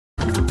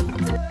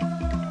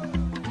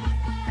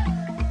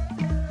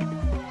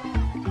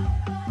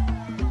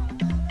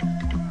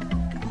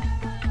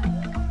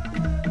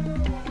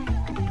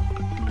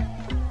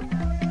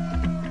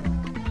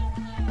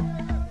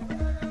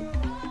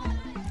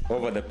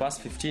Over the past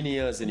 15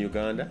 years in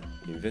Uganda,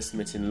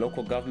 investments in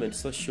local government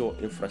social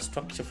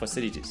infrastructure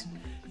facilities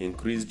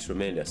increased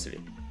tremendously.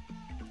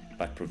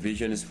 But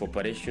provisions for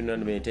operation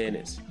and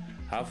maintenance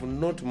have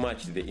not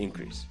matched the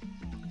increase.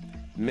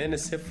 Many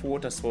safe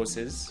water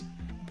sources,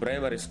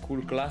 primary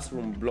school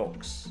classroom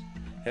blocks,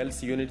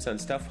 health units and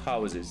staff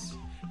houses,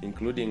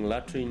 including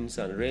latrines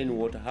and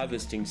rainwater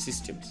harvesting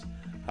systems,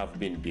 have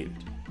been built.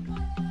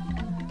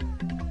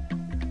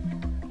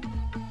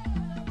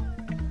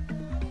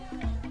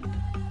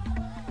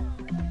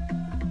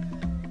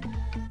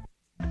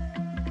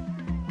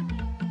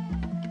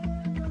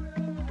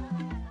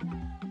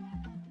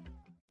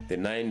 The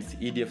 9th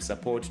EDF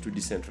Support to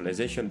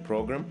Decentralization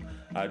Program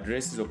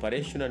addresses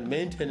operation and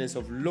maintenance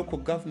of local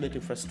government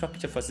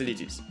infrastructure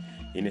facilities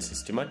in a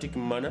systematic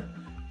manner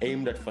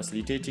aimed at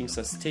facilitating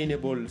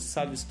sustainable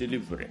service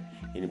delivery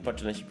in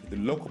partnership with the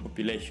local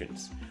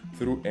populations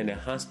through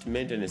enhanced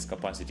maintenance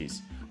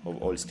capacities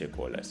of all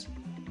stakeholders.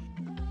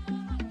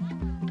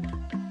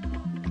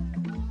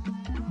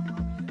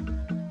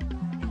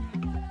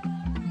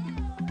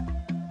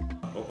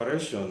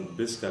 Operation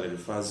basically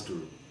refers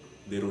to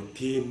the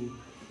routine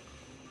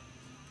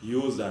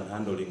use and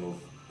handling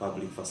of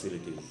public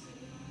facilities.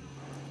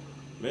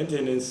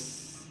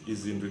 Maintenance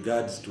is in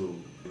regards to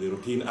the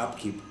routine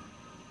upkeep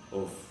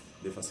of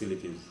the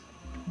facilities.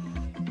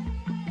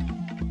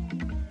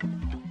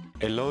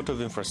 A lot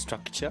of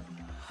infrastructure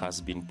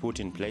has been put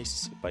in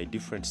place by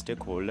different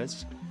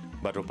stakeholders,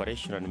 but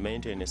operation and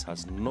maintenance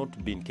has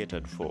not been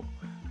catered for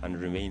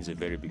and remains a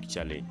very big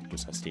challenge to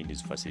sustain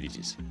these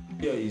facilities.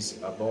 Here is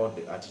about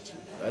the attitude.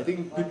 I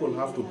think people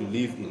have to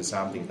believe in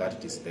something that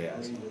it is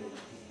theirs.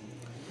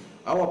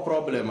 Our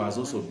problem has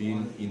also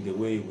been in the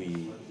way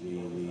we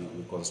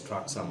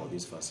construct some of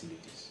these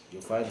facilities.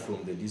 You find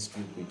from the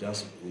district we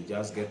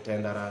just get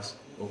tenderers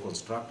or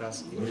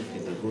constructors. Immediately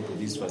they go to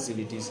these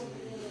facilities.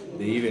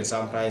 They even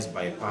sometimes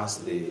bypass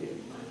the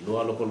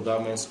lower local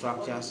government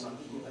structures.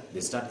 They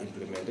start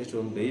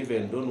implementation. They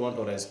even don't want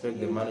to respect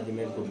the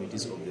management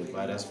committees of the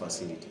various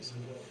facilities.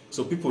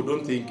 So people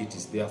don't think it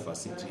is their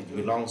facility. It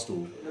belongs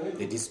to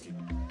the district.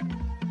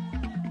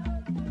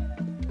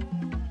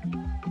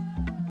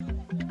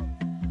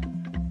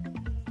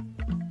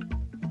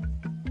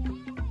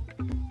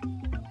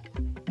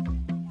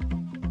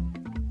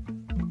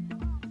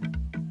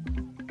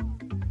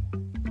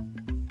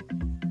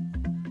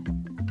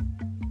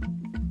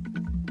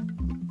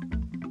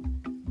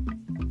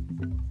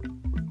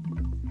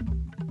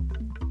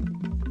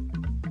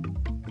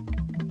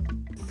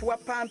 Poor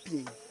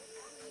pumping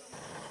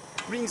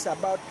brings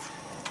about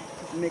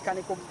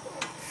mechanical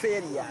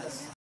failures